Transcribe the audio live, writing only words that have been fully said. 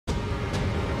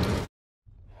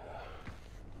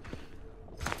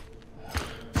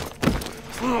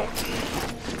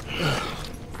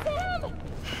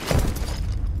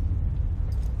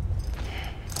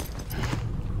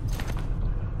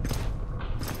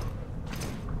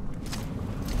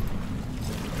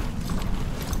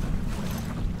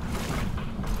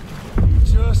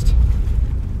Just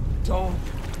don't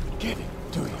get it,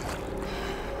 do you?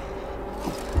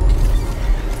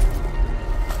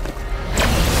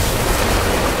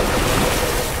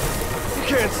 You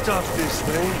can't stop this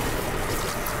thing.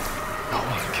 No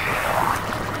one can.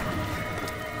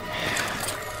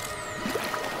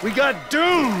 We got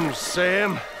doomed,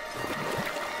 Sam.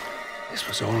 This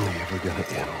was only ever gonna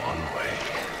end one way.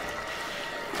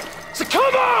 So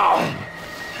come on!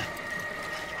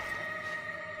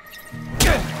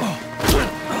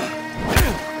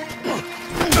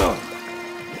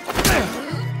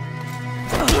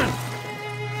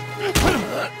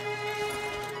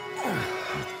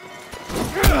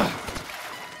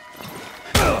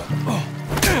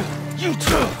 You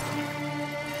too!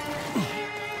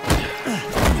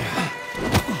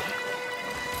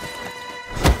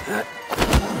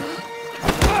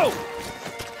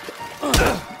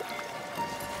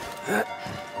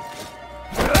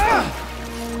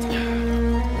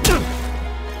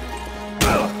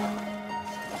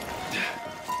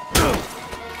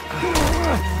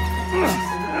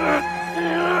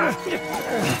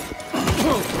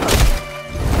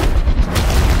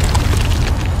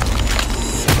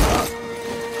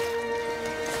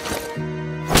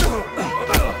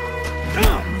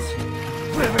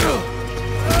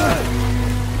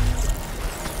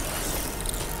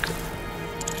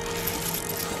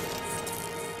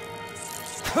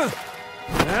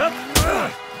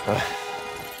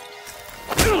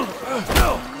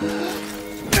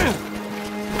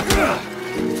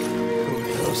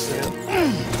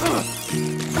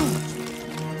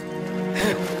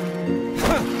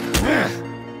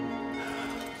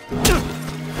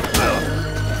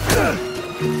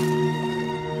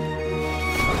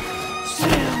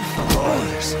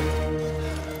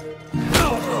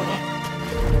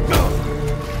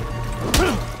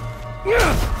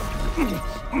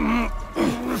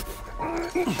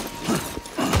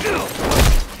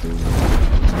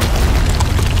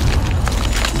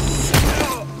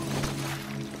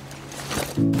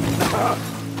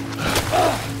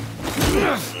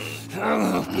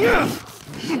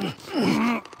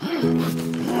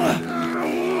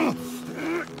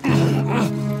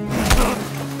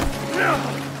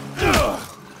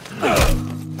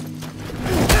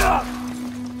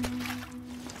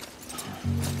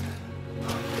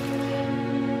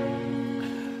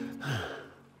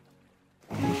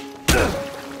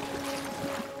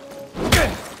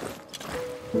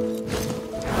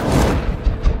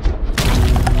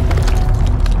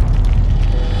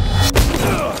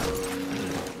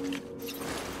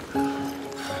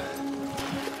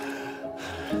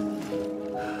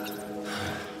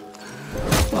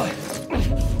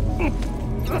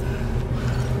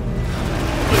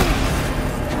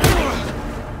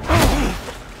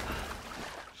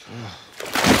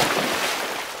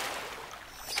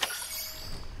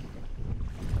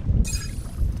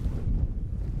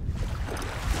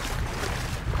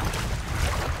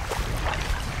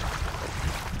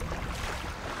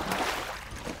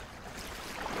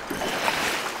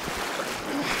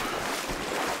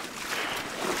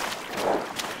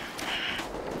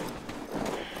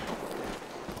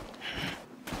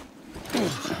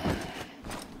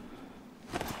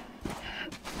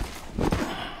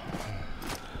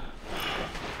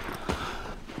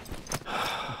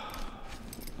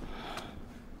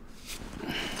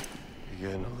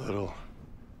 Getting a little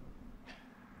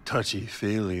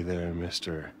touchy-feely there,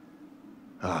 Mr.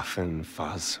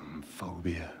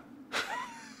 Phasmophobia.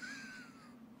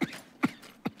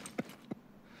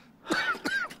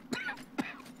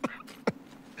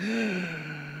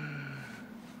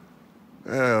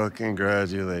 Well,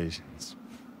 congratulations.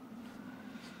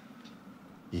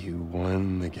 You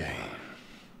won the game.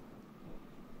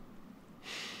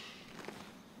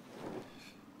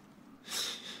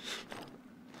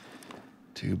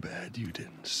 Too bad you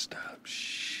didn't stop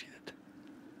shit.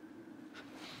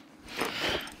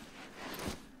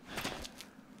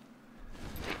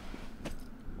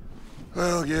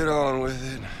 Well, get on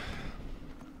with it.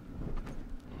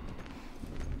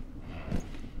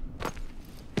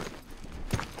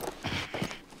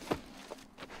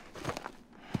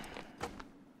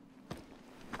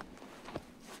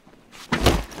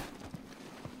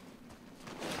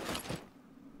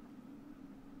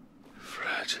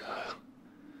 Fragile.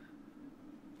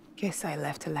 Guess I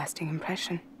left a lasting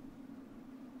impression.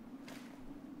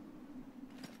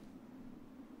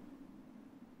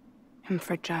 I'm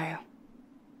fragile.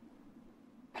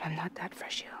 But I'm not that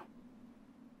fragile.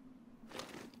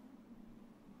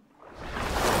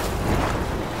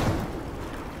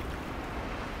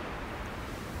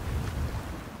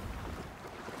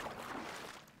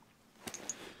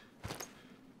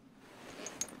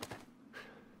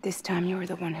 This time you're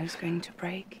the one who's going to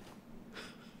break.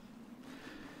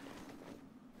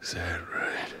 Is that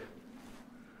right?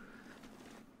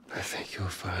 I think you'll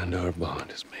find our bond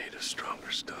is made of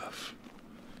stronger stuff.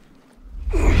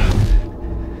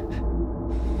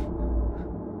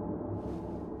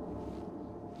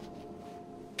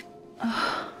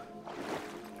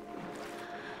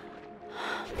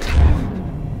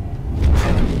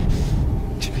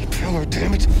 Jimmy Pillar,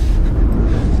 damn it!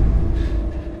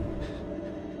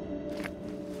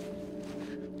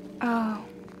 Oh,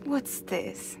 what's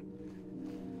this?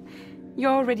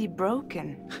 You're already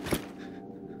broken.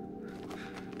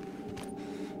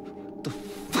 The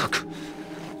fuck?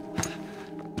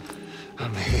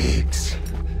 I'm Higgs.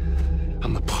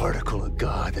 I'm the particle of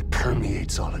God that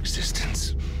permeates all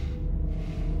existence.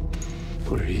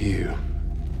 What are you?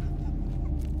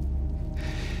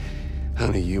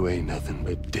 Honey, you ain't nothing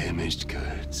but damaged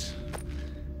goods.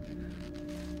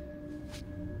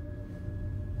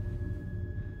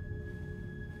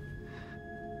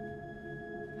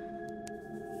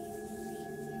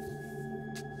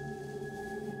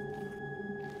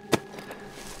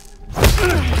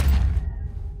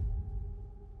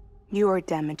 You are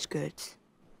damaged goods.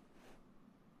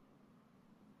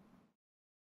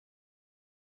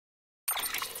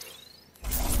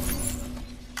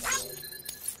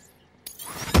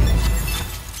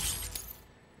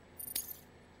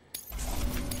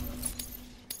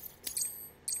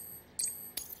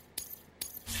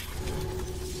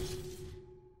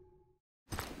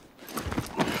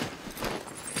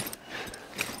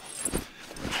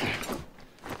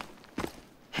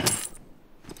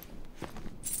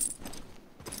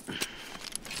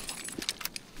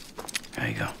 There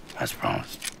you go, as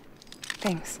promised.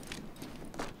 Thanks.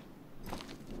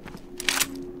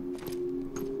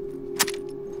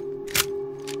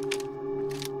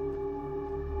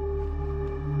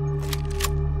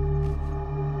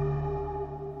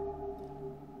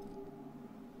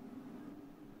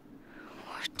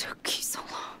 What took you so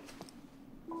long?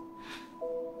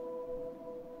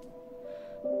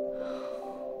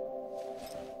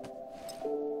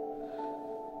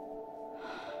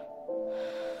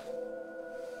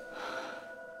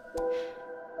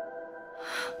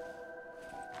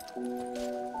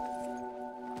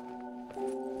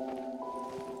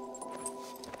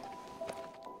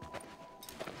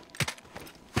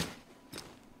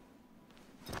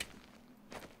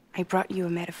 I brought you a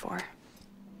metaphor.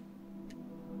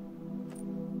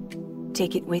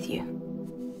 Take it with you.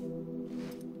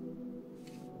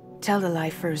 Tell the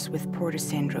lifers with Porter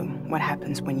syndrome what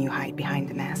happens when you hide behind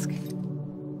the mask.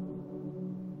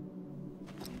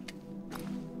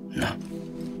 No.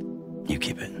 You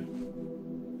keep it.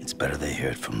 It's better they hear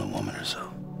it from the woman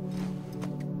herself.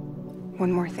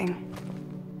 One more thing.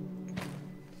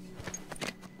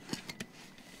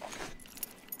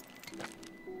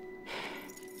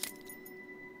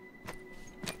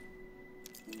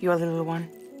 Your little one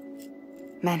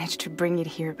managed to bring it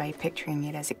here by picturing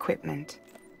it as equipment.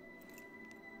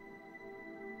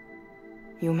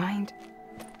 You mind?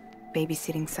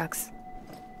 Babysitting sucks.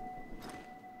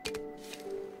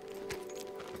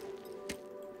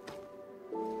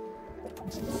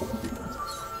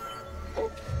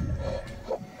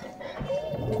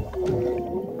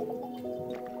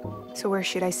 So where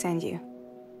should I send you?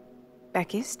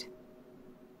 Back east?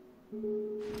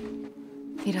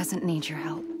 He doesn't need your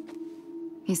help.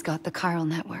 He's got the chiral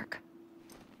network.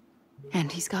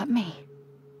 And he's got me.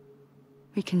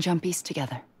 We can jump east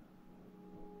together.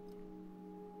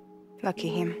 Lucky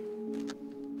him.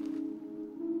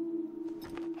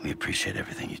 We appreciate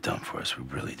everything you've done for us, we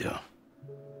really do.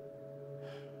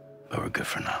 But we're good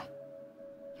for now.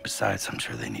 Besides, I'm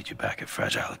sure they need you back at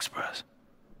Fragile Express.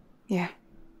 Yeah.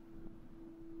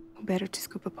 Better to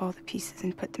scoop up all the pieces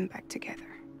and put them back together.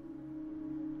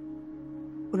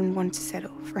 Wouldn't want to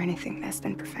settle for anything less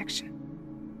than perfection.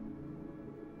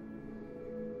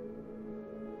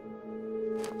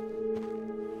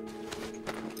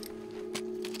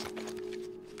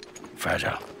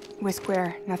 Fragile. We're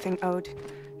square, nothing owed,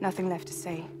 nothing left to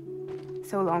say.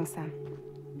 So long, Sam.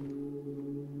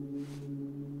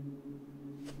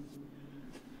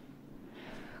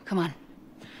 Come on.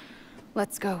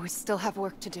 Let's go. We still have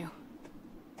work to do.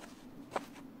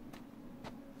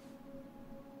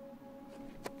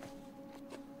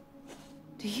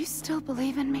 Do you still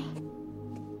believe in me?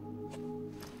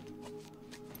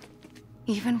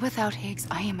 Even without Higgs,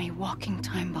 I am a walking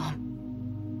time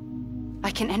bomb.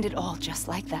 I can end it all just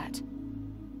like that.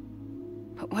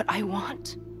 But what I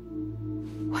want,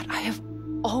 what I have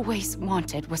always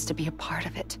wanted, was to be a part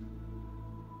of it.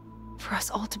 For us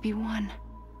all to be one.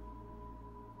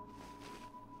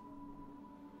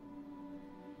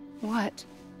 What?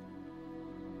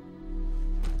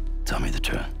 Tell me the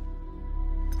truth.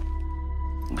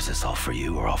 Was this all for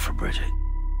you or all for Bridget?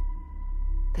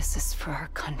 This is for our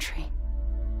country.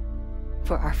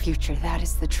 For our future, that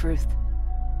is the truth.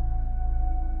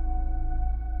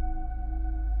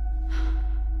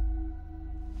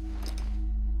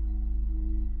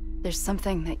 There's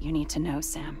something that you need to know,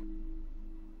 Sam.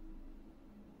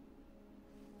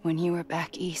 When you were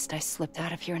back east, I slipped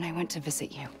out of here and I went to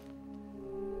visit you.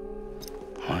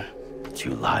 What?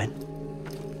 You lied?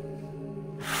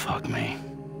 Fuck me.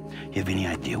 You have any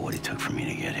idea what it took for me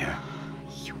to get here?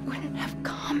 You wouldn't have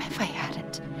come if I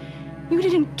hadn't. You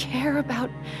didn't care about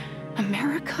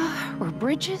America or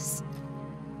bridges.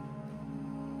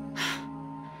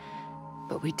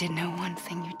 But we did know one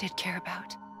thing you did care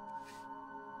about.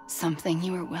 Something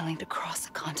you were willing to cross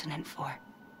a continent for.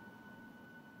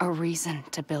 A reason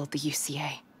to build the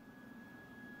UCA.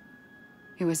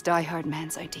 It was Die Hard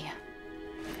Man's idea.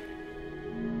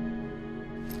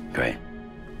 Great.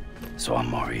 So I'm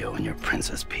Mario and you're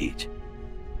Princess Peach.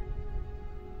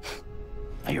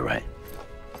 Are you right?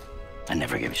 I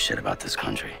never gave a shit about this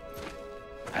country.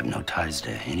 I have no ties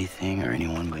to anything or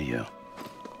anyone but you.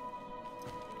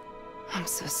 I'm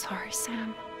so sorry,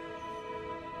 Sam.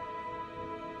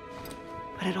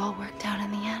 But it all worked out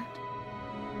in the end.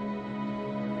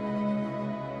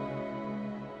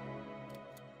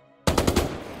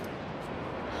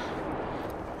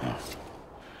 Well,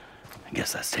 I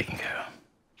guess that's taken care of.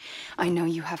 I know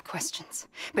you have questions,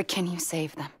 but can you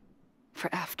save them for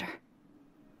after?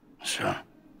 Sure.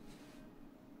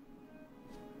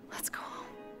 Let's go home.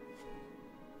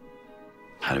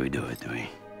 How do we do it? Do we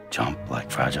jump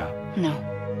like Fragile? No.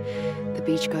 The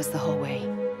beach goes the whole way.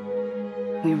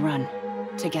 We run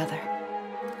together.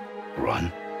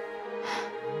 Run?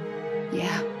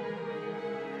 Yeah.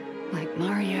 Like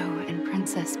Mario and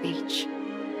Princess Peach.